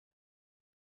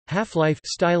Half-Life,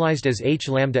 stylized as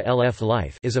H-LF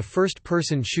Life, is a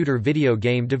first-person shooter video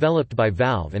game developed by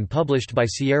Valve and published by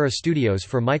Sierra Studios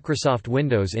for Microsoft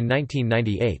Windows in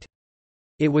 1998.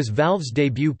 It was Valve's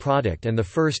debut product and the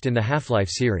first in the Half-Life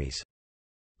series.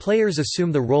 Players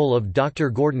assume the role of Dr.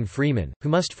 Gordon Freeman, who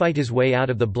must fight his way out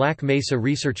of the Black Mesa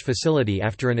research facility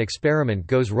after an experiment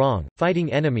goes wrong, fighting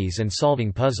enemies and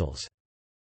solving puzzles.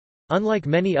 Unlike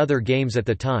many other games at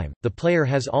the time, the player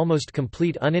has almost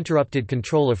complete uninterrupted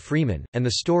control of Freeman, and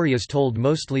the story is told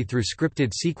mostly through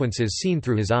scripted sequences seen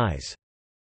through his eyes.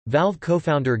 Valve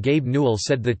co-founder Gabe Newell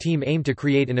said the team aimed to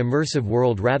create an immersive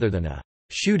world rather than a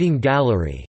shooting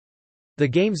gallery. The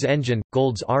game's engine,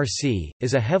 Gold's RC,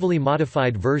 is a heavily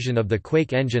modified version of the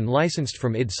Quake engine licensed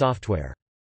from id Software.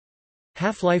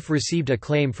 Half-Life received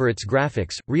acclaim for its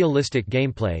graphics, realistic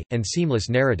gameplay, and seamless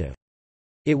narrative.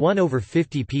 It won over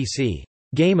 50 PC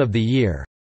Game of the Year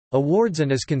awards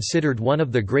and is considered one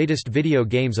of the greatest video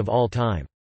games of all time.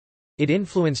 It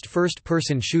influenced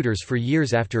first-person shooters for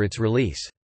years after its release.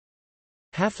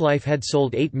 Half-Life had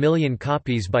sold 8 million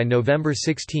copies by November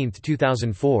 16,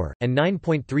 2004, and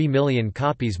 9.3 million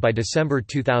copies by December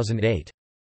 2008.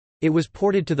 It was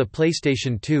ported to the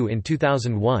PlayStation 2 in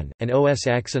 2001, and OS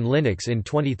X and Linux in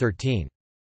 2013.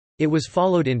 It was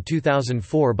followed in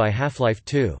 2004 by Half-Life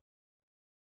 2.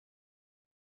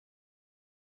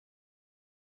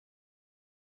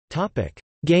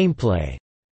 Gameplay.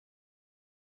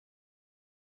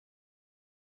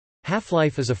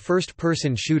 Half-Life is a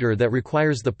first-person shooter that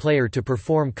requires the player to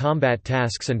perform combat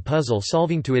tasks and puzzle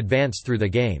solving to advance through the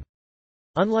game.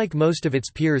 Unlike most of its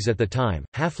peers at the time,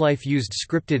 Half-Life used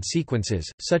scripted sequences,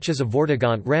 such as a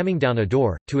Vortigaunt ramming down a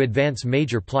door, to advance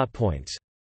major plot points.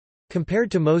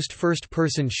 Compared to most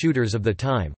first-person shooters of the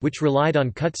time, which relied on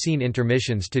cutscene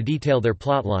intermissions to detail their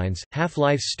plotlines,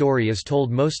 Half-Life's story is told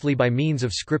mostly by means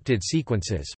of scripted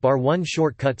sequences, bar one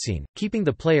short cutscene, keeping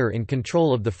the player in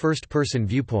control of the first-person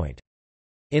viewpoint.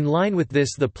 In line with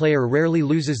this, the player rarely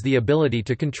loses the ability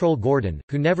to control Gordon,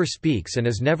 who never speaks and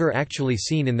is never actually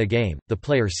seen in the game. The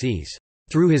player sees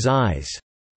through his eyes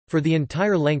for the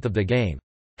entire length of the game.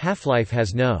 Half-Life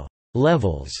has no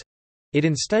levels. It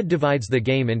instead divides the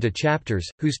game into chapters,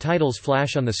 whose titles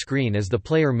flash on the screen as the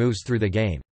player moves through the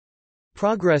game.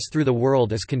 Progress through the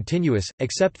world is continuous,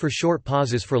 except for short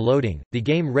pauses for loading. The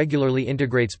game regularly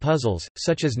integrates puzzles,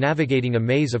 such as navigating a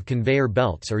maze of conveyor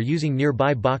belts or using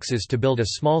nearby boxes to build a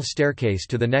small staircase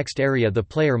to the next area the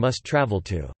player must travel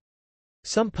to.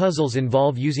 Some puzzles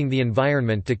involve using the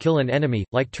environment to kill an enemy,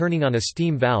 like turning on a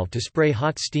steam valve to spray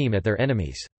hot steam at their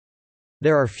enemies.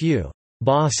 There are few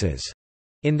bosses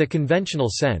in the conventional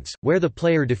sense, where the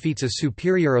player defeats a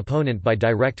superior opponent by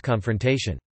direct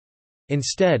confrontation.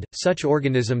 Instead, such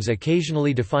organisms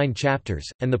occasionally define chapters,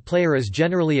 and the player is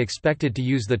generally expected to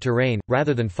use the terrain,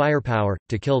 rather than firepower,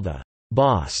 to kill the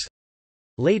boss.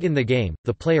 Late in the game,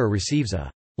 the player receives a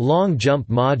long jump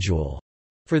module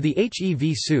for the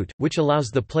HEV suit, which allows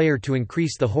the player to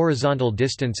increase the horizontal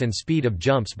distance and speed of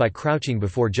jumps by crouching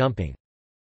before jumping.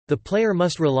 The player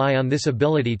must rely on this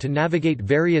ability to navigate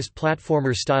various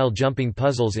platformer-style jumping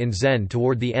puzzles in Zen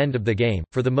toward the end of the game.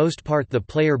 For the most part, the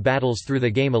player battles through the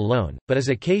game alone, but is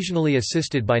occasionally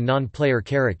assisted by non-player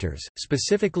characters,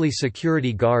 specifically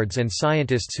security guards and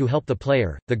scientists who help the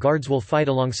player. The guards will fight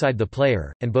alongside the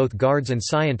player, and both guards and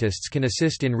scientists can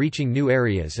assist in reaching new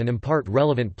areas and impart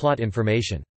relevant plot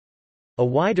information. A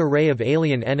wide array of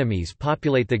alien enemies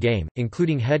populate the game,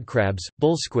 including headcrabs,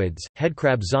 bullsquids,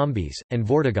 headcrab zombies, and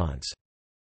vortigaunts.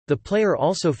 The player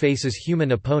also faces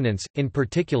human opponents, in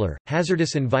particular,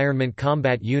 Hazardous Environment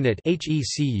Combat Unit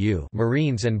 (HECU)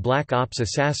 Marines and Black Ops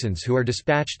assassins who are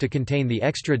dispatched to contain the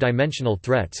extra-dimensional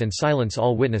threats and silence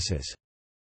all witnesses.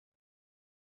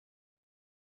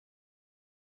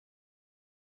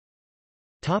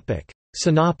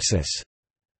 Synopsis.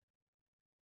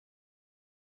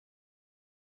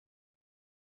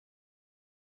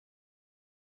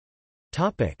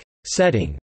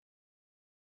 Setting.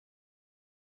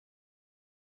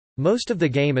 Most of the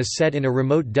game is set in a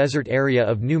remote desert area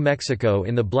of New Mexico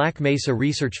in the Black Mesa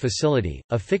Research Facility,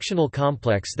 a fictional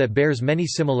complex that bears many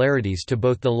similarities to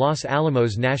both the Los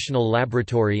Alamos National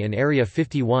Laboratory and Area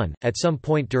 51, at some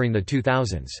point during the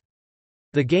 2000s.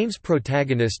 The game's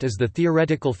protagonist is the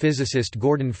theoretical physicist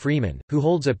Gordon Freeman, who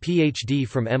holds a Ph.D.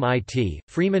 from MIT.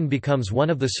 Freeman becomes one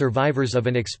of the survivors of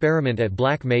an experiment at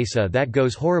Black Mesa that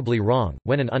goes horribly wrong,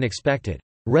 when an unexpected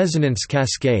resonance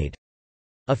cascade,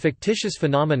 a fictitious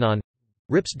phenomenon,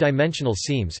 rips dimensional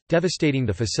seams, devastating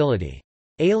the facility.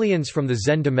 Aliens from the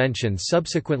Zen dimension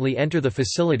subsequently enter the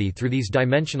facility through these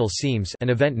dimensional seams, an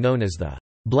event known as the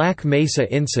Black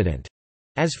Mesa Incident.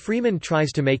 As Freeman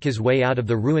tries to make his way out of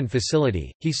the ruined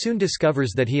facility, he soon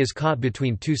discovers that he is caught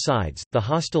between two sides, the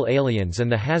hostile aliens and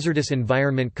the Hazardous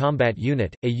Environment Combat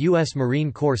Unit, a U.S.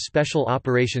 Marine Corps Special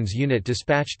Operations Unit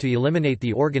dispatched to eliminate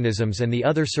the organisms and the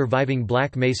other surviving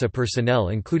Black Mesa personnel,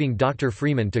 including Dr.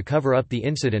 Freeman, to cover up the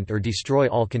incident or destroy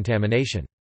all contamination.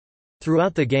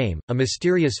 Throughout the game, a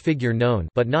mysterious figure known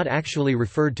but not actually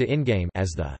referred to in-game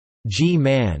as the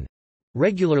G-Man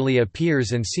regularly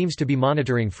appears and seems to be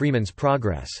monitoring Freeman's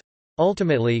progress.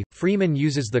 Ultimately, Freeman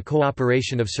uses the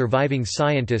cooperation of surviving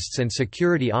scientists and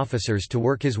security officers to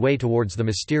work his way towards the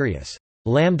mysterious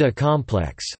Lambda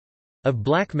complex of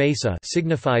Black Mesa,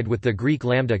 signified with the Greek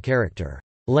lambda character,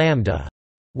 lambda,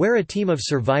 where a team of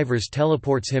survivors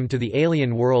teleports him to the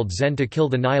alien world Zen to kill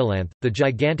the Nihilanth, the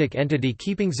gigantic entity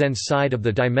keeping Zen's side of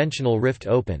the dimensional rift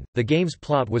open. The game's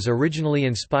plot was originally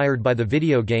inspired by the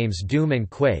video games Doom and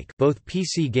Quake, both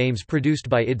PC games produced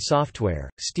by id Software,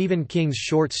 Stephen King's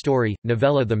short story,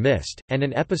 novella The Mist, and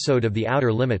an episode of The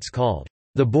Outer Limits called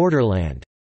The Borderland.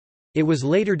 It was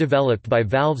later developed by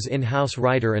Valve's in-house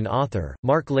writer and author,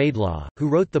 Mark Laidlaw, who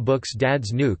wrote the books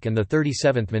Dad's Nuke and The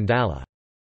 37th Mandala.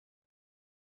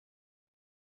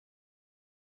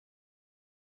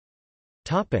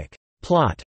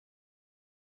 Plot.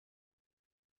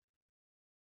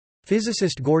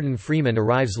 Physicist Gordon Freeman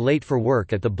arrives late for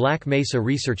work at the Black Mesa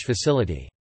Research Facility.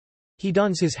 He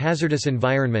dons his hazardous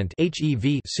environment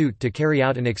suit to carry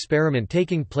out an experiment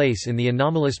taking place in the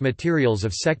anomalous materials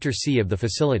of Sector C of the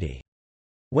facility.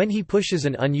 When he pushes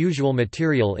an unusual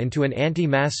material into an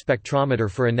anti-mass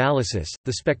spectrometer for analysis,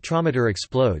 the spectrometer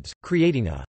explodes, creating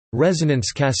a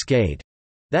resonance cascade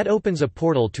that opens a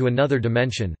portal to another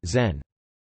dimension, Zen.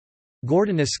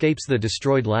 Gordon escapes the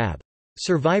destroyed lab.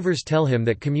 Survivors tell him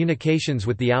that communications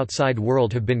with the outside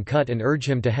world have been cut and urge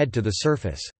him to head to the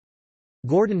surface.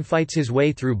 Gordon fights his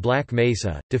way through Black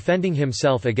Mesa, defending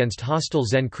himself against hostile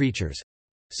Zen creatures,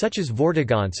 such as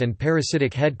vortigaunts and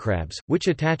parasitic headcrabs, which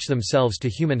attach themselves to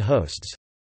human hosts,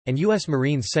 and U.S.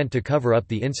 Marines sent to cover up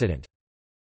the incident.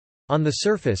 On the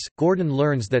surface, Gordon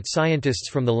learns that scientists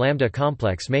from the Lambda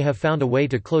complex may have found a way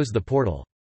to close the portal.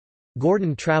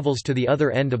 Gordon travels to the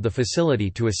other end of the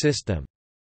facility to assist them.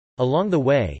 Along the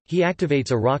way, he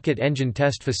activates a rocket engine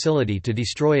test facility to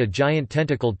destroy a giant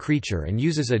tentacled creature and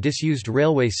uses a disused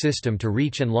railway system to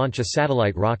reach and launch a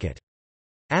satellite rocket.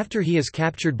 After he is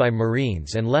captured by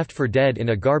Marines and left for dead in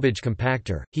a garbage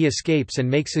compactor, he escapes and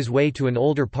makes his way to an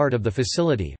older part of the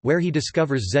facility, where he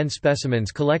discovers Zen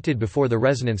specimens collected before the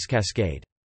resonance cascade.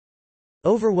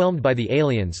 Overwhelmed by the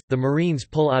aliens, the Marines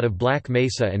pull out of Black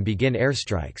Mesa and begin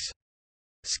airstrikes.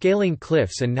 Scaling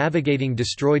cliffs and navigating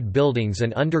destroyed buildings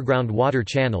and underground water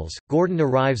channels, Gordon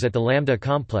arrives at the Lambda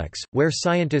complex, where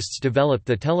scientists developed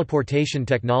the teleportation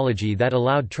technology that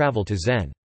allowed travel to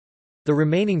Zen. The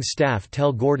remaining staff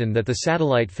tell Gordon that the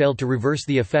satellite failed to reverse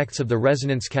the effects of the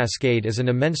resonance cascade, as an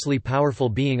immensely powerful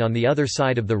being on the other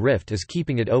side of the rift is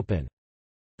keeping it open.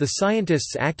 The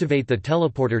scientists activate the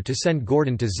teleporter to send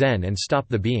Gordon to Zen and stop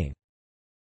the being.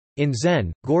 In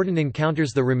Zen, Gordon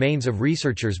encounters the remains of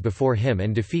researchers before him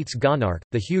and defeats Gonarch,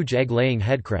 the huge egg-laying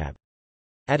headcrab.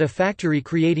 At a factory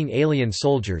creating alien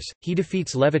soldiers, he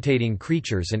defeats levitating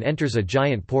creatures and enters a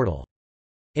giant portal.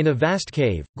 In a vast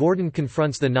cave, Gordon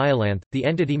confronts the Nihilanth, the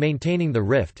entity maintaining the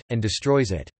rift, and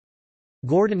destroys it.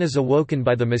 Gordon is awoken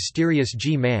by the mysterious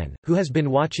G-Man, who has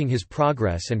been watching his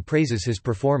progress and praises his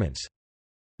performance.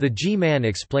 The G-Man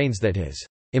explains that his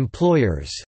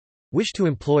employers wish to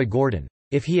employ Gordon.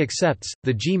 If he accepts,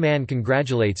 the G-Man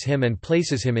congratulates him and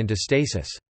places him into stasis.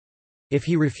 If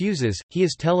he refuses, he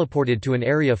is teleported to an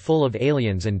area full of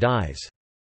aliens and dies.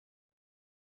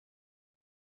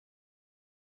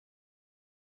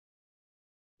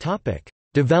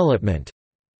 Development.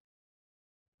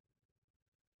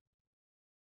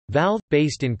 Valve,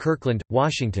 based in Kirkland,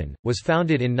 Washington, was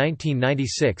founded in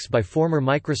 1996 by former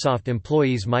Microsoft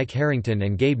employees Mike Harrington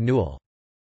and Gabe Newell.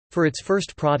 For its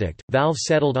first product, Valve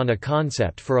settled on a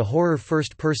concept for a horror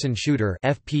first-person shooter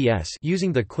 (FPS)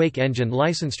 using the Quake engine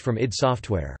licensed from id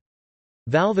Software.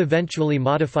 Valve eventually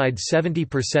modified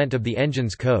 70% of the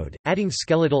engine's code, adding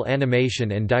skeletal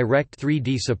animation and direct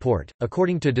 3D support.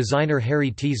 According to designer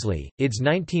Harry Teasley, id's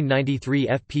 1993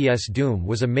 FPS Doom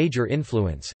was a major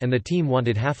influence, and the team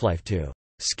wanted Half-Life to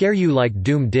scare you like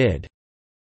Doom did.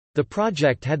 The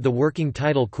project had the working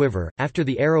title Quiver, after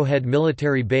the Arrowhead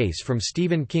military base from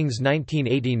Stephen King's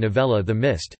 1980 novella The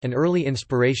Mist, an early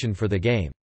inspiration for the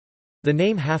game. The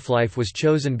name Half-Life was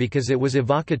chosen because it was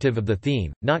evocative of the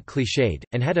theme, not cliched,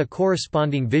 and had a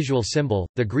corresponding visual symbol,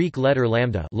 the Greek letter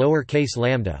lambda, lowercase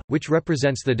lambda, which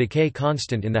represents the decay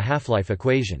constant in the half-life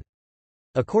equation.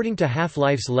 According to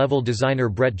Half-Life's level designer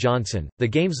Brett Johnson, the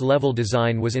game's level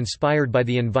design was inspired by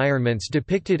the environments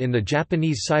depicted in the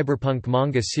Japanese cyberpunk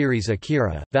manga series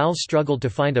Akira. Valve struggled to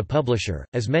find a publisher,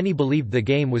 as many believed the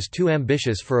game was too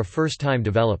ambitious for a first-time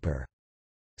developer.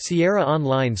 Sierra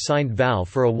Online signed Valve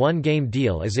for a one-game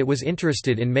deal as it was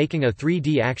interested in making a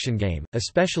 3D action game,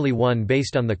 especially one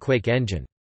based on the Quake engine.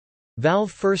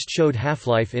 Valve first showed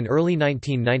Half-Life in early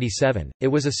 1997. It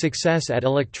was a success at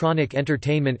Electronic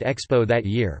Entertainment Expo that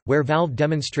year, where Valve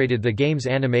demonstrated the game's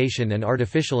animation and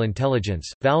artificial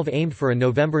intelligence. Valve aimed for a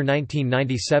November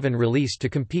 1997 release to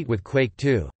compete with Quake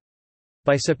 2.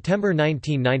 By September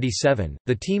 1997,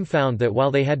 the team found that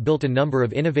while they had built a number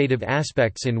of innovative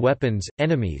aspects in weapons,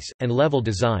 enemies, and level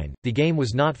design, the game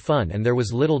was not fun and there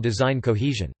was little design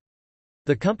cohesion.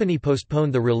 The company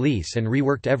postponed the release and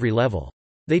reworked every level.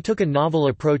 They took a novel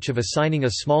approach of assigning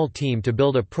a small team to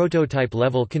build a prototype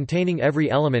level containing every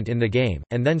element in the game,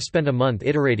 and then spent a month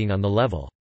iterating on the level.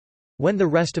 When the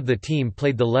rest of the team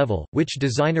played the level, which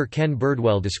designer Ken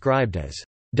Birdwell described as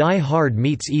Die Hard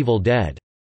meets Evil Dead,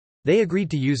 they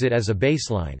agreed to use it as a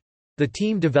baseline. The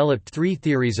team developed 3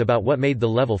 theories about what made the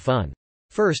level fun.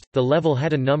 First, the level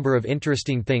had a number of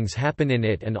interesting things happen in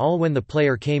it and all when the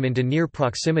player came into near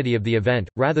proximity of the event,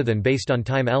 rather than based on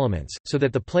time elements, so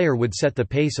that the player would set the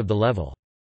pace of the level.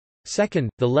 Second,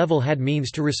 the level had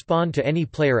means to respond to any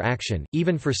player action,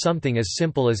 even for something as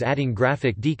simple as adding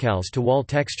graphic decals to wall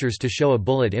textures to show a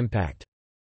bullet impact.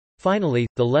 Finally,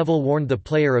 the level warned the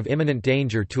player of imminent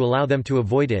danger to allow them to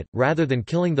avoid it, rather than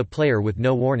killing the player with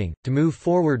no warning. To move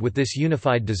forward with this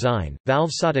unified design, Valve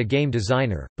sought a game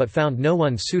designer, but found no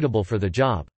one suitable for the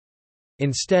job.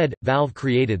 Instead, Valve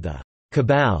created the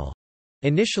Cabal,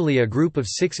 initially a group of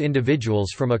 6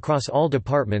 individuals from across all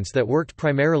departments that worked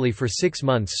primarily for 6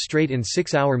 months straight in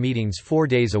 6-hour meetings 4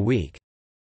 days a week.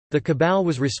 The Cabal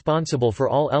was responsible for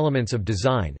all elements of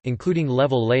design, including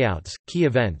level layouts, key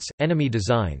events, enemy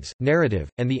designs, narrative,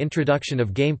 and the introduction of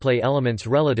gameplay elements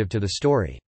relative to the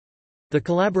story. The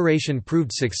collaboration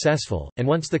proved successful, and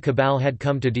once the Cabal had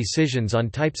come to decisions on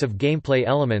types of gameplay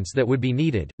elements that would be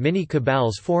needed,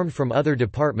 mini-Cabals formed from other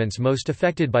departments most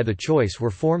affected by the choice were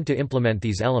formed to implement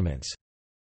these elements.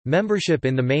 Membership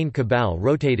in the main Cabal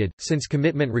rotated, since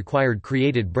commitment required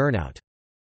created burnout.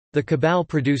 The Cabal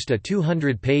produced a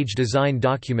 200-page design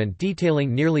document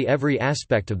detailing nearly every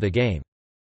aspect of the game.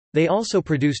 They also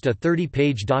produced a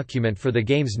 30-page document for the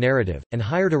game's narrative, and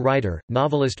hired a writer,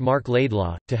 novelist Mark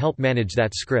Laidlaw, to help manage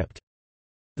that script.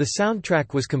 The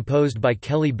soundtrack was composed by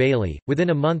Kelly Bailey.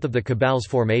 Within a month of the Cabal's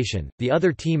formation, the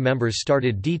other team members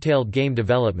started detailed game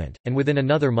development, and within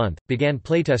another month, began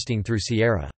playtesting through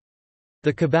Sierra.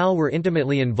 The Cabal were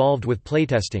intimately involved with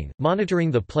playtesting,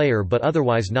 monitoring the player but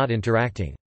otherwise not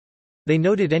interacting. They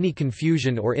noted any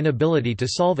confusion or inability to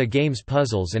solve a game's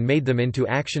puzzles and made them into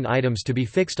action items to be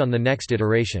fixed on the next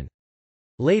iteration.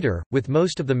 Later, with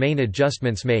most of the main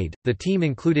adjustments made, the team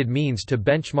included means to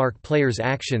benchmark players'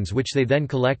 actions which they then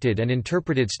collected and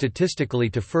interpreted statistically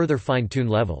to further fine-tune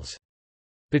levels.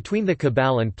 Between the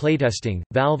Cabal and playtesting,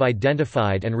 Valve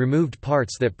identified and removed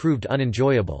parts that proved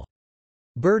unenjoyable.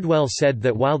 Birdwell said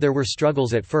that while there were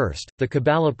struggles at first, the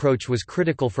Cabal approach was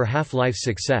critical for Half-Life's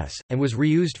success, and was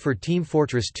reused for Team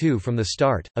Fortress 2 from the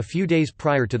start. A few days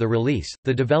prior to the release,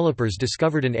 the developers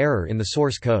discovered an error in the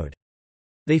source code.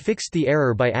 They fixed the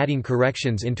error by adding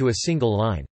corrections into a single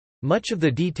line. Much of the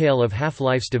detail of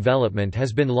Half-Life's development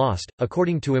has been lost.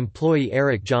 According to employee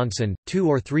Eric Johnson, 2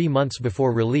 or 3 months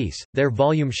before release, their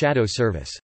volume shadow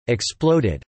service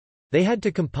exploded. They had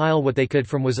to compile what they could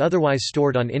from was otherwise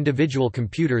stored on individual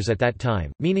computers at that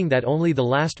time, meaning that only the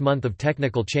last month of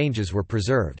technical changes were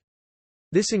preserved.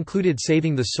 This included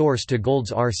saving the source to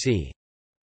Gold's RC.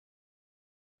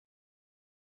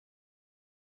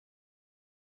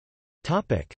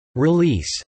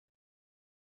 Release.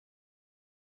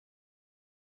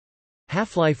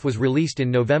 Half-Life was released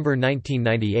in November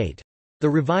 1998. The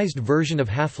revised version of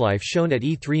Half-Life shown at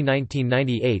E3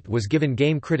 1998 was given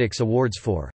Game Critics Awards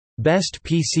for Best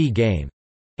PC Game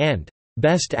and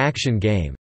Best Action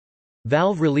Game.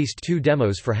 Valve released 2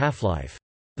 demos for Half-Life.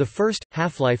 The first,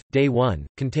 Half-Life, Day 1,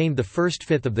 contained the first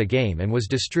fifth of the game and was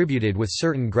distributed with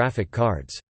certain graphic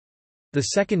cards. The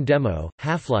second demo,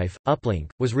 Half-Life,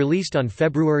 Uplink, was released on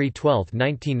February 12,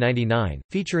 1999,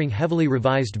 featuring heavily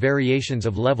revised variations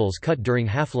of levels cut during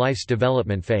Half-Life's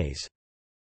development phase.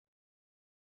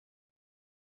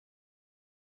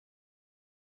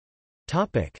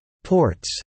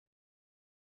 Ports.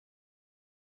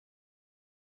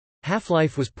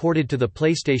 Half-Life was ported to the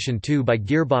PlayStation 2 by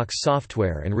Gearbox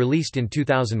Software and released in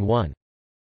 2001.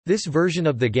 This version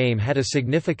of the game had a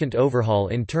significant overhaul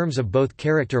in terms of both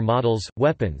character models,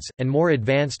 weapons, and more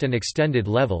advanced and extended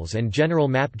levels and general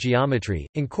map geometry,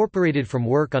 incorporated from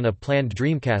work on a planned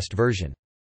Dreamcast version.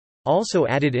 Also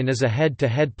added in is a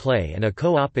head-to-head play and a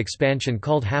co-op expansion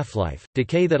called Half-Life: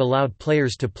 Decay that allowed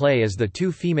players to play as the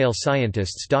two female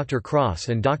scientists Dr. Cross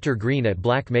and Dr. Green at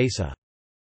Black Mesa.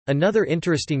 Another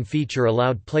interesting feature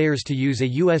allowed players to use a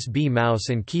USB mouse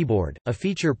and keyboard, a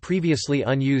feature previously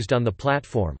unused on the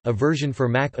platform. A version for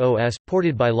Mac OS,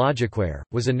 ported by Logicware,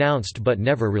 was announced but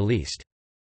never released.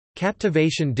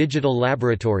 Captivation Digital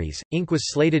Laboratories, Inc.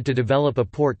 was slated to develop a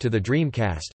port to the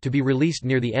Dreamcast, to be released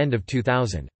near the end of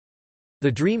 2000.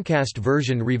 The Dreamcast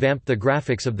version revamped the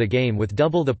graphics of the game with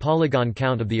double the polygon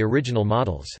count of the original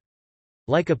models.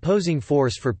 Like Opposing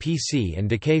Force for PC and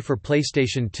Decay for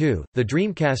PlayStation 2, the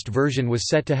Dreamcast version was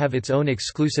set to have its own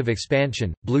exclusive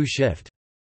expansion, Blue Shift.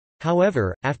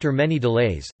 However, after many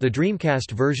delays, the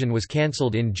Dreamcast version was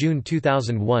cancelled in June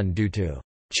 2001 due to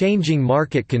changing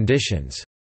market conditions.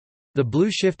 The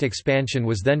Blue Shift expansion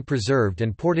was then preserved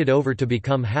and ported over to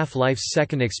become Half-Life's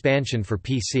second expansion for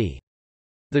PC.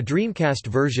 The Dreamcast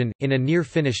version, in a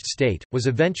near-finished state, was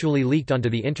eventually leaked onto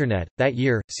the Internet. That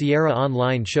year, Sierra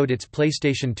Online showed its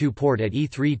PlayStation 2 port at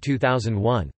E3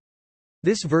 2001.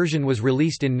 This version was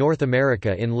released in North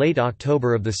America in late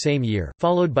October of the same year,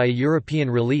 followed by a European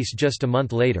release just a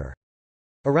month later.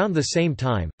 Around the same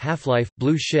time, Half-Life: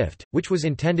 Blue Shift, which was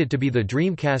intended to be the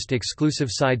Dreamcast exclusive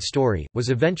side story, was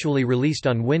eventually released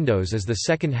on Windows as the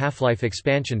second Half-Life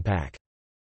expansion pack.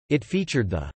 It featured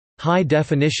the High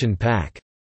Definition Pack,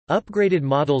 upgraded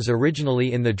models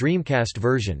originally in the Dreamcast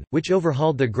version, which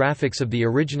overhauled the graphics of the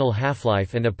original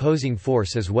Half-Life and Opposing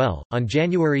Force as well. On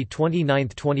January 29,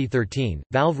 2013,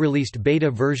 Valve released beta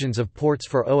versions of ports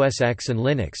for OS X and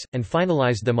Linux, and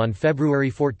finalized them on February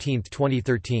 14,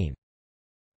 2013.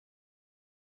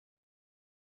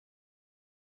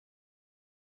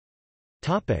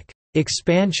 Topic: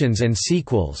 Expansions and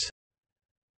sequels.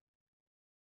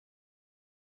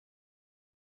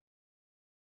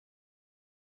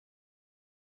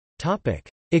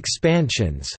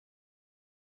 Expansions.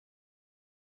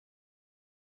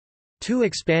 2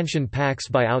 expansion packs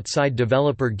by outside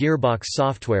developer Gearbox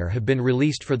Software have been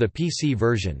released for the PC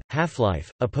version: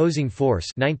 Half-Life: Opposing Force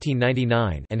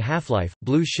 1999 and Half-Life: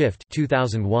 Blue Shift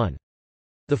 2001.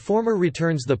 The former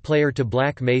returns the player to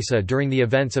Black Mesa during the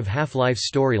events of Half-Life's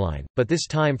storyline, but this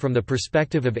time from the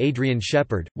perspective of Adrian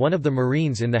Shepard, one of the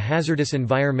Marines in the Hazardous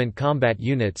Environment Combat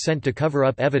Unit sent to cover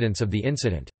up evidence of the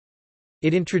incident.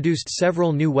 It introduced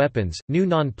several new weapons, new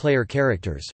non-player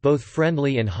characters, both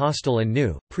friendly and hostile, and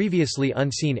new, previously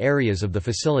unseen areas of the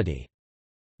facility.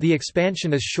 The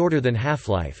expansion is shorter than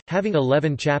Half-Life, having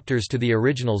 11 chapters to the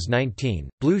original's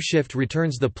 19. Blue Shift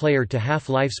returns the player to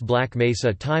Half-Life's Black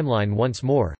Mesa timeline once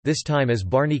more, this time as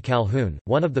Barney Calhoun,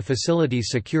 one of the facility's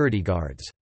security guards.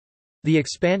 The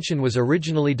expansion was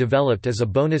originally developed as a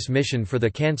bonus mission for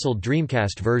the cancelled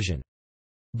Dreamcast version.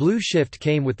 Blue Shift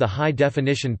came with the High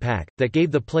Definition Pack, that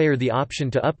gave the player the option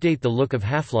to update the look of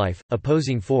Half-Life: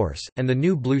 Opposing Force, and the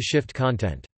new Blue Shift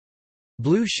content.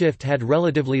 Blue Shift had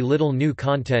relatively little new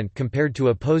content compared to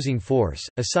Opposing Force.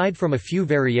 Aside from a few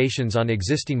variations on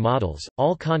existing models,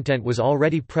 all content was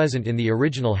already present in the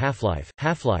original Half-Life.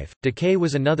 Half-Life: Decay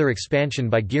was another expansion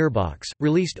by Gearbox,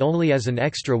 released only as an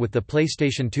extra with the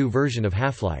PlayStation 2 version of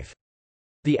Half-Life.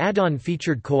 The add-on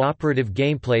featured cooperative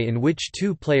gameplay in which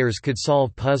 2 players could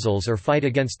solve puzzles or fight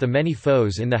against the many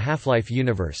foes in the Half-Life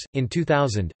universe. In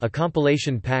 2000, a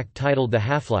compilation pack titled the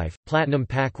Half-Life Platinum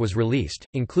Pack was released,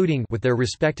 including with their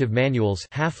respective manuals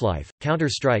Half-Life,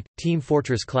 Counter-Strike, Team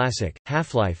Fortress Classic,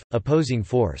 Half-Life: Opposing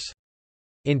Force.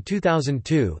 In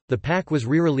 2002, the pack was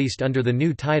re-released under the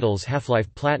new titles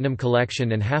Half-Life Platinum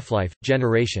Collection and Half-Life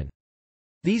Generation.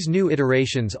 These new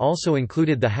iterations also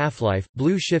included the Half-Life: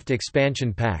 Blue Shift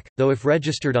expansion pack, though if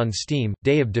registered on Steam,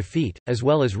 Day of Defeat, as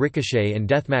well as Ricochet and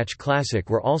Deathmatch Classic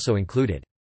were also included.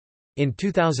 In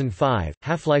 2005,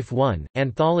 Half-Life 1: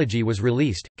 Anthology was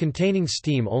released, containing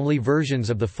Steam-only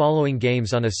versions of the following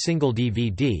games on a single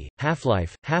DVD: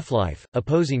 Half-Life, Half-Life: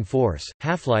 Opposing Force,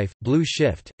 Half-Life: Blue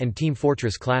Shift, and Team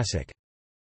Fortress Classic.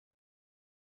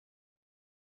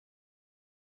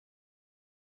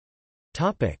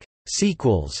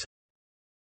 Sequels.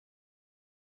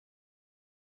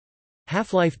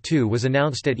 Half-Life 2 was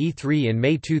announced at E3 in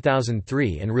May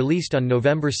 2003 and released on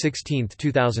November 16,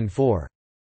 2004.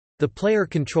 The player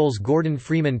controls Gordon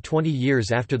Freeman 20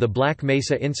 years after the Black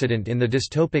Mesa incident in the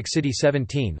dystopic City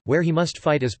 17, where he must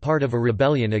fight as part of a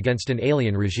rebellion against an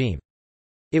alien regime.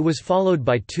 It was followed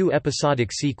by two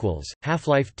episodic sequels,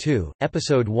 Half-Life 2,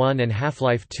 Episode 1 and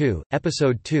Half-Life 2,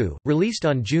 Episode 2, released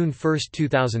on June 1,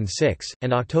 2006,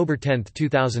 and October 10,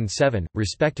 2007,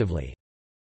 respectively.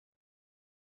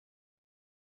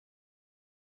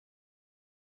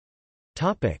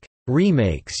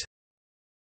 Remakes.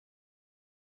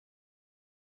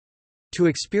 To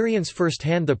experience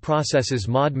firsthand the processes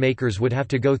mod makers would have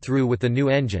to go through with the new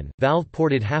engine, Valve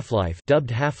ported Half-Life,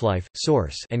 dubbed Half-Life,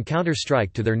 Source, and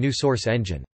Counter-Strike to their new Source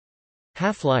engine.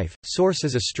 Half-Life, Source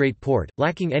is a straight port,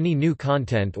 lacking any new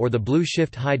content or the Blue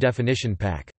Shift high-definition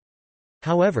pack.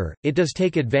 However, it does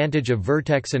take advantage of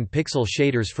vertex and pixel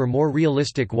shaders for more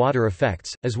realistic water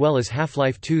effects, as well as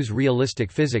Half-Life 2's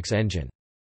realistic physics engine.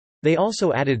 They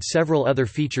also added several other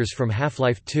features from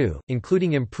Half-Life 2,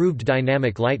 including improved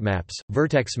dynamic light maps,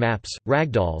 vertex maps,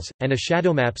 ragdolls, and a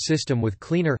shadow map system with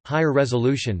cleaner, higher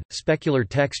resolution, specular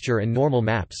texture and normal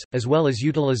maps, as well as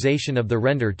utilization of the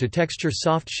render-to-texture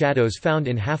soft shadows found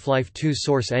in Half-Life 2's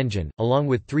Source engine, along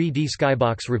with 3D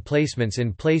skybox replacements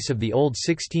in place of the old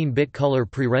 16-bit color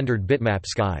pre-rendered bitmap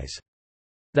skies.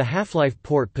 The Half-Life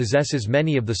port possesses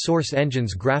many of the Source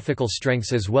engine's graphical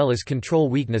strengths as well as control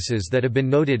weaknesses that have been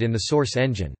noted in the Source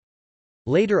engine.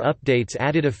 Later updates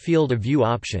added a field of view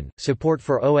option, support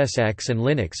for OS X and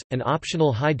Linux, an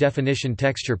optional high-definition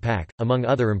texture pack, among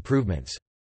other improvements.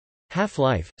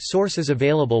 Half-Life, Source is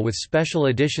available with special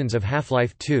editions of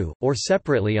Half-Life 2, or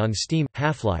separately on Steam.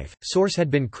 Half-Life, Source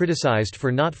had been criticized for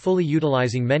not fully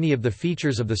utilizing many of the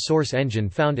features of the Source engine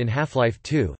found in Half-Life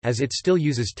 2, as it still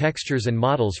uses textures and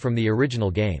models from the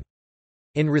original game.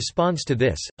 In response to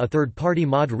this, a third-party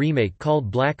mod remake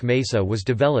called Black Mesa was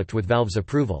developed with Valve's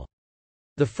approval.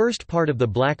 The first part of the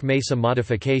Black Mesa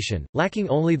modification, lacking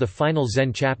only the final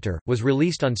Zen chapter, was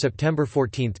released on September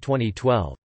 14,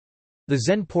 2012. The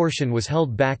Zen portion was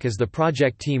held back as the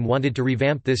project team wanted to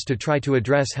revamp this to try to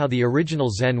address how the original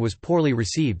Zen was poorly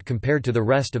received compared to the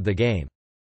rest of the game.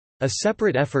 A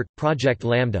separate effort, Project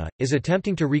Lambda, is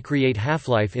attempting to recreate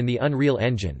Half-Life in the Unreal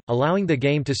Engine, allowing the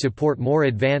game to support more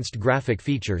advanced graphic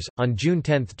features. On June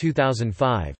 10,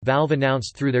 2005, Valve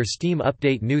announced through their Steam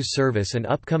Update news service an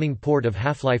upcoming port of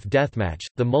Half-Life Deathmatch,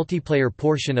 the multiplayer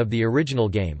portion of the original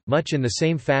game, much in the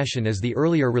same fashion as the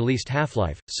earlier released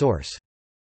Half-Life, Source.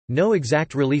 No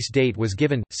exact release date was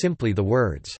given, simply the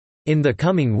words, "in the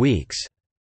coming weeks."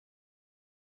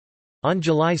 On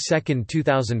July 2,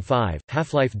 2005,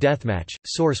 Half-Life Deathmatch,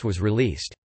 Source was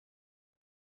released.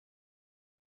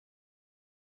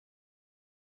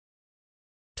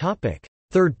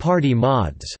 Third-party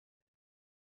mods.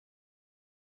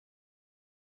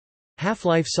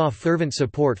 Half-Life saw fervent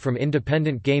support from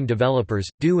independent game developers,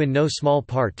 due in no small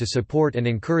part to support and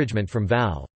encouragement from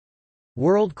Valve.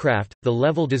 Worldcraft, the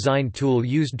level design tool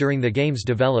used during the game's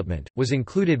development, was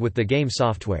included with the game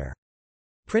software.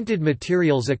 Printed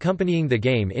materials accompanying the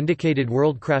game indicated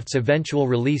Worldcraft's eventual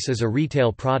release as a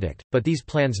retail product, but these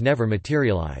plans never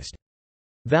materialized.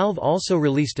 Valve also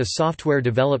released a software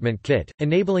development kit,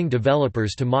 enabling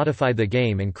developers to modify the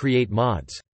game and create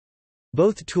mods.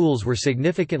 Both tools were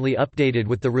significantly updated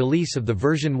with the release of the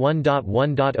version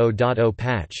 1.1.0.0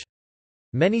 patch.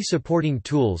 Many supporting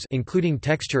tools including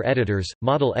texture editors,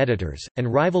 model editors,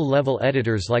 and rival-level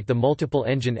editors like the multiple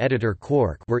engine editor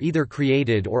Quark were either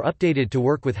created or updated to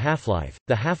work with Half-Life.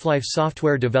 The Half-Life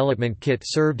software development kit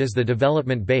served as the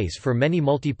development base for many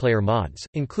multiplayer mods,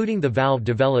 including the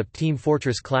Valve-developed Team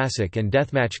Fortress Classic and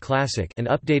Deathmatch Classic, an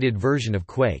updated version of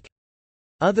Quake.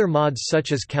 Other mods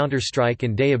such as Counter-Strike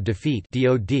and Day of Defeat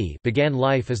 (DoD) began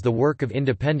life as the work of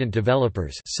independent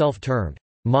developers, self-termed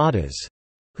modders,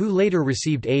 who later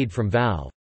received aid from Valve.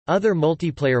 Other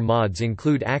multiplayer mods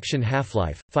include Action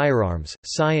Half-Life, Firearms,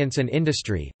 Science and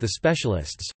Industry, The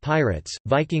Specialists, Pirates,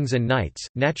 Vikings and Knights,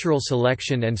 Natural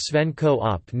Selection and Sven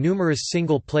Co-op. Numerous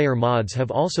single-player mods have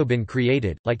also been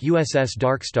created, like USS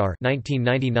Darkstar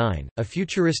 1999, a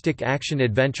futuristic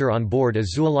action-adventure on board a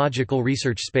zoological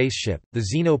research spaceship, the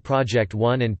Xeno Project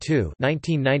 1 and 2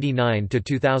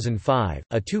 1999–2005,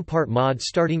 a two-part mod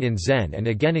starting in Zen and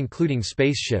again including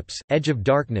spaceships, Edge of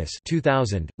Darkness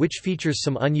 2000, which features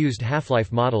some unused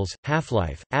Half-Life models,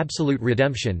 Half-Life, Absolute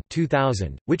Redemption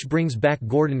 2000, which brings back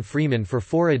Gordon Freeman for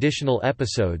 4 additional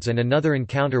episodes and another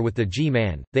encounter with the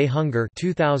G-Man, They Hunger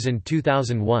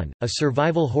 2000–2001, a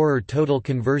survival horror total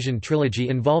conversion trilogy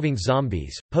involving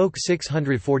zombies, Poke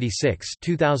 646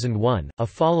 2001, a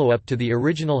follow-up to the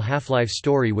original Half-Life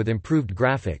story with improved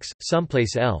graphics,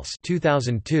 Someplace Else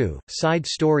 2002, side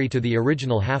story to the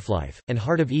original Half-Life, and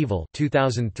Heart of Evil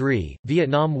 2003,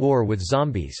 Vietnam War with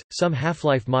zombies. Some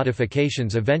Half-Life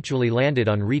modifications eventually landed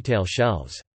on retail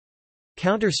shelves.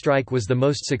 Counter-Strike was the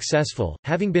most successful,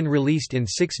 having been released in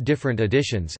 6 different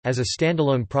editions, as a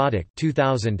standalone product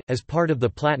 2000, as part of the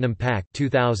Platinum Pack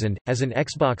 2000, as an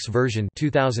Xbox version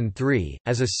 2003,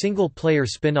 as a single-player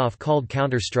spin-off called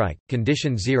Counter-Strike,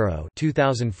 Condition Zero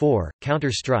 2004,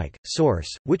 Counter-Strike, Source,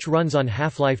 which runs on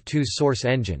Half-Life 2's Source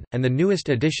engine, and the newest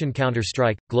edition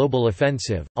Counter-Strike, Global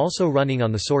Offensive, also running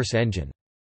on the Source engine.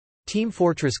 Team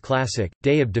Fortress Classic,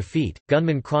 Day of Defeat,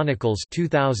 Gunman Chronicles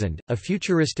 2000, a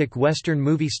futuristic Western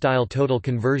movie-style total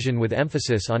conversion with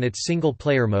emphasis on its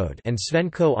single-player mode, and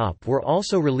Sven Co-op were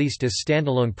also released as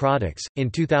standalone products. In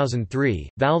 2003,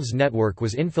 Valve's network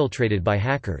was infiltrated by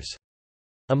hackers.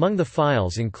 Among the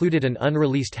files included an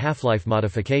unreleased Half-Life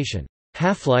modification,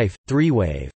 Half-Life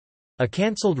 3-Wave, a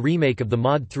cancelled remake of the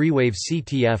mod 3-Wave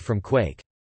CTF from Quake.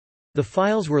 The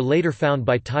files were later found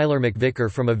by Tyler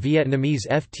McVicker from a Vietnamese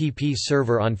FTP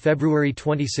server on February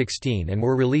 2016 and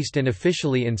were released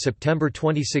unofficially in September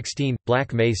 2016.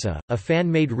 Black Mesa, a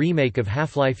fan-made remake of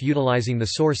Half-Life utilizing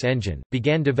the Source engine,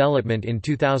 began development in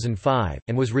 2005,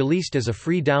 and was released as a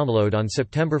free download on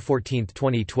September 14,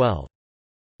 2012.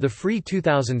 The free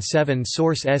 2007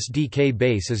 Source SDK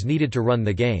base is needed to run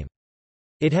the game.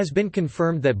 It has been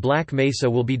confirmed that Black Mesa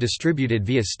will be distributed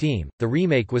via Steam. The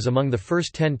remake was among the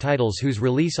first 10 titles whose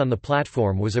release on the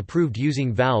platform was approved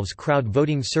using Valve's crowd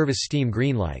voting service Steam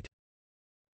Greenlight.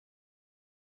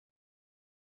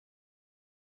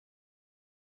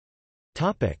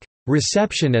 Topic: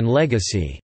 Reception and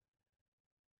legacy.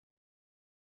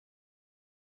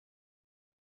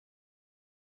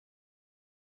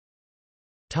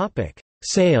 Topic: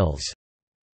 Sales.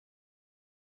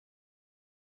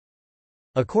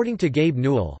 According to Gabe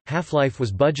Newell, Half-Life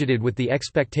was budgeted with the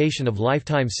expectation of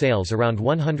lifetime sales around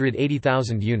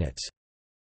 180,000 units.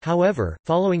 However,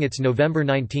 following its November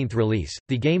 19 release,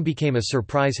 the game became a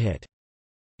surprise hit.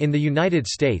 In the United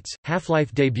States,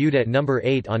 Half-Life debuted at number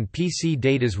 8 on PC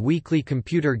Data's weekly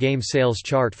computer game sales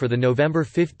chart for the November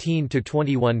 15 to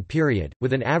 21 period,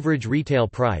 with an average retail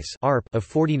price (ARP) of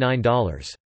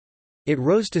 $49. It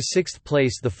rose to 6th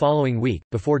place the following week,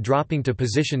 before dropping to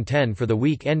position 10 for the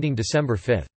week ending December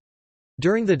 5.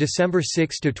 During the December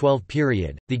 6 to 12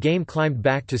 period, the game climbed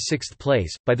back to 6th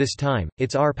place. By this time,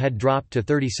 its ARP had dropped to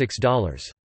 $36.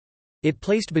 It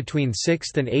placed between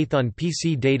 6th and 8th on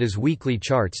PC Data's weekly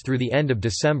charts through the end of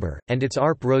December, and its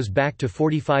ARP rose back to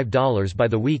 $45 by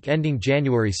the week ending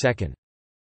January 2.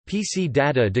 PC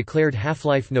Data declared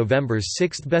Half-Life November's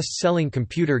 6th best-selling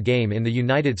computer game in the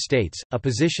United States, a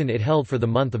position it held for the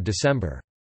month of December.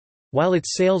 While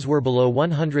its sales were below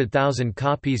 100,000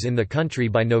 copies in the country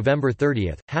by November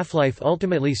 30, Half-Life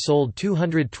ultimately sold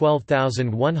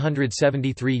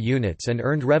 212,173 units and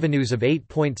earned revenues of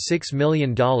 $8.6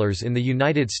 million in the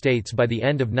United States by the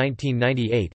end of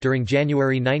 1998. During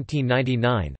January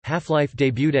 1999, Half-Life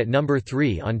debuted at number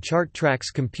 3 on ChartTrack's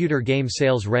computer game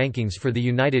sales rankings for the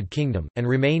United Kingdom, and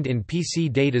remained in PC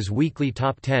Data's weekly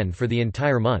top 10 for the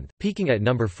entire month, peaking at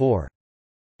number 4.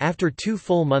 After 2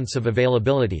 full months of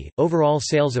availability, overall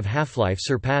sales of Half-Life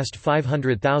surpassed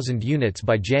 500,000 units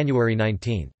by January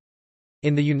 19.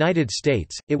 In the United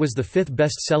States, it was the 5th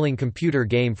best-selling computer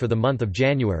game for the month of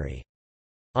January.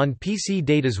 On PC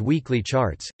Data's weekly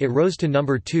charts, it rose to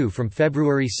number 2 from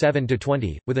February 7 to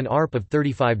 20, with an ARP of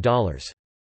 $35.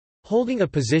 Holding a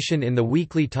position in the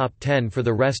weekly top 10 for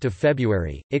the rest of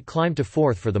February, it climbed to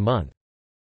 4th for the month.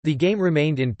 The game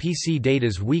remained in PC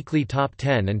Data's weekly top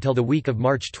 10 until the week of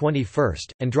March 21,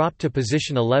 and dropped to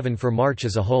position 11 for March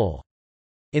as a whole.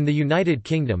 In the United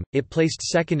Kingdom, it placed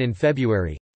 2nd in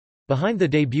February—behind the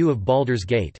debut of Baldur's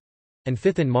Gate—and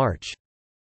 5th in March.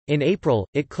 In April,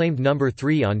 it claimed number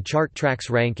 3 on ChartTrack's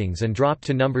rankings and dropped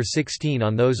to number 16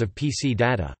 on those of PC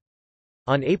Data.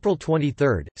 On April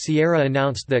 23, Sierra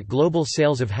announced that global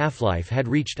sales of Half-Life had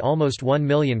reached almost 1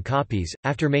 million copies.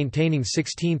 After maintaining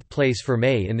 16th place for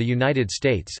May in the United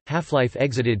States, Half-Life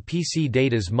exited PC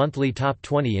Data's monthly top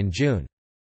 20 in June.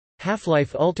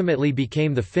 Half-Life ultimately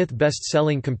became the 5th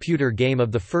best-selling computer game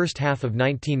of the first half of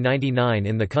 1999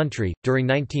 in the country. During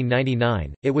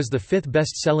 1999, it was the 5th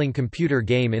best-selling computer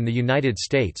game in the United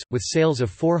States, with sales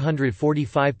of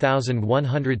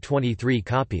 445,123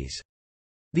 copies.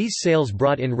 These sales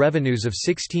brought in revenues of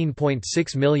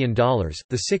 $16.6 million,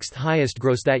 the 6th highest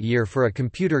gross that year for a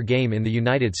computer game in the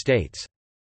United States.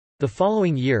 The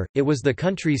following year, it was the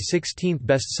country's 16th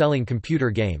best-selling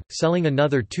computer game, selling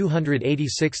another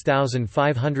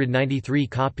 286,593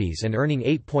 copies and earning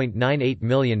 $8.98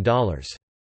 million.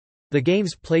 The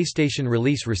game's PlayStation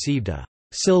release received a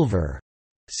Silver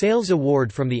Sales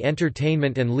Award from the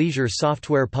Entertainment and Leisure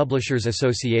Software Publishers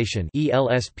Association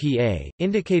 (ELSPA),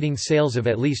 indicating sales of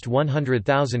at least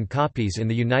 100,000 copies in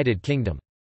the United Kingdom.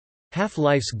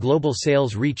 Half-Life's global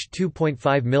sales reached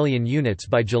 2.5 million units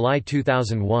by July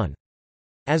 2001.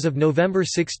 As of November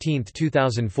 16,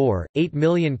 2004, 8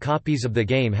 million copies of the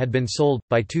game had been sold.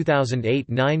 By 2008,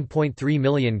 9.3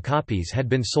 million copies had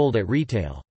been sold at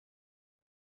retail.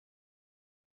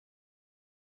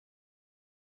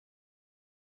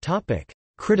 Topic: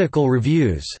 Critical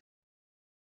reviews.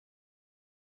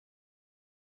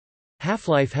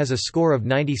 Half-Life has a score of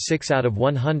 96 out of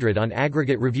 100 on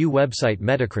aggregate review website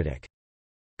Metacritic.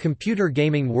 Computer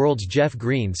Gaming World's Jeff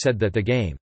Green said that the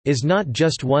game is not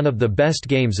just one of the best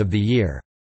games of the year.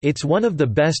 It's one of the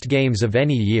best games of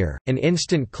any year, an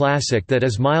instant classic that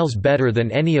is miles better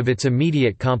than any of its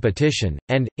immediate competition,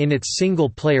 and, in its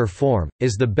single-player form,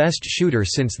 is the best shooter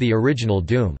since the original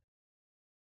Doom.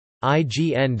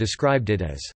 IGN described it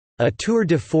as a tour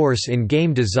de force in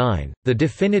game design, the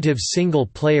definitive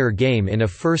single-player game in a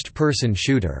first-person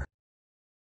shooter.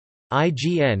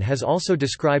 IGN has also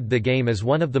described the game as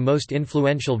one of the most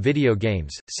influential video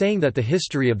games, saying that the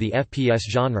history of the FPS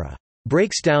genre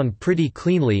breaks down pretty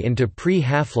cleanly into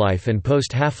pre-Half-Life and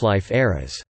post-Half-Life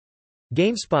eras.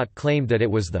 GameSpot claimed that it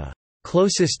was the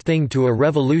closest thing to a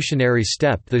revolutionary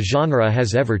step the genre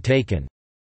has ever taken.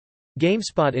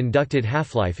 GameSpot inducted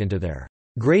Half-Life into their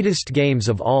greatest games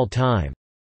of all time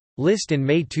list in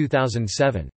May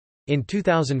 2007. In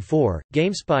 2004,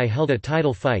 GameSpy held a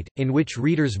title fight, in which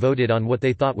readers voted on what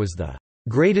they thought was the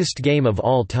greatest game of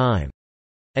all time,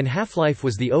 and Half-Life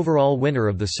was the overall winner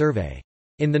of the survey.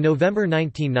 In the November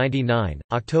 1999,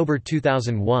 October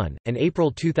 2001, and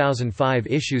April 2005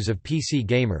 issues of PC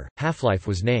Gamer, Half-Life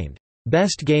was named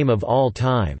Best Game of All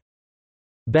Time,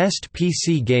 Best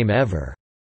PC Game Ever.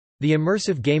 The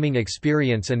immersive gaming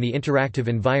experience and the interactive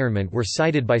environment were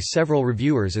cited by several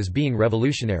reviewers as being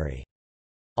revolutionary.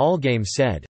 Allgame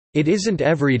said, "It isn't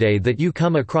every day that you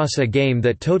come across a game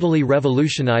that totally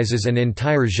revolutionizes an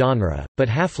entire genre, but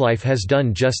Half-Life has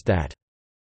done just that."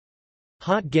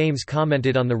 Hot Games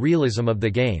commented on the realism of the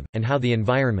game, and how the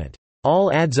environment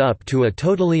all adds up to a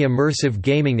totally immersive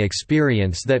gaming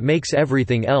experience that makes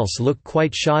everything else look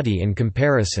quite shoddy in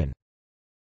comparison.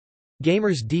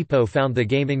 Gamers Depot found the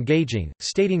game engaging,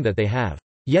 stating that they have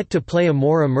yet to play a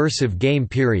more immersive game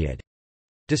period.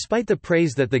 Despite the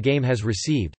praise that the game has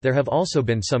received, there have also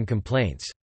been some complaints.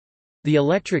 The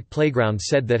Electric Playground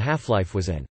said that Half-Life was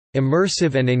an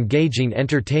immersive and engaging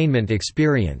entertainment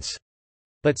experience,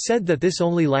 but said that this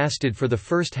only lasted for the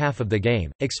first half of the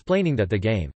game, explaining that the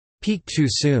game peaked too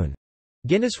soon.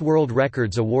 Guinness World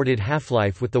Records awarded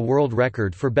Half-Life with the world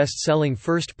record for best-selling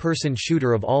first-person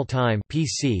shooter of all time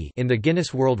 (PC) in the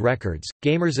Guinness World Records.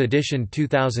 Gamers Edition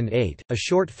 2008, a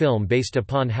short film based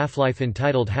upon Half-Life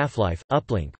entitled Half-Life: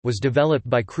 Uplink, was developed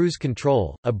by Cruise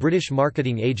Control, a British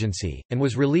marketing agency, and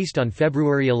was released on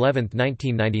February 11,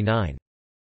 1999.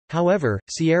 However,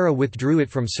 Sierra withdrew it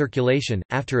from circulation,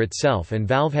 after itself and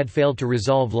Valve had failed to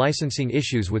resolve licensing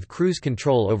issues with Cruise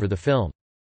Control over the film.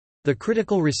 The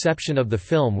critical reception of the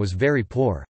film was very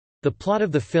poor. The plot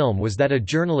of the film was that a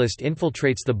journalist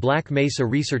infiltrates the Black Mesa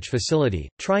Research Facility,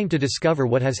 trying to discover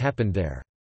what has happened there.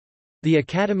 The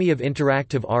Academy of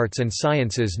Interactive Arts and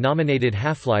Sciences nominated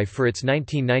Half-Life for its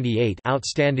 1998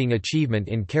 Outstanding Achievement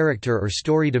in Character or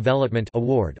Story Development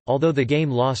award, although the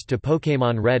game lost to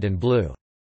Pokémon Red and Blue.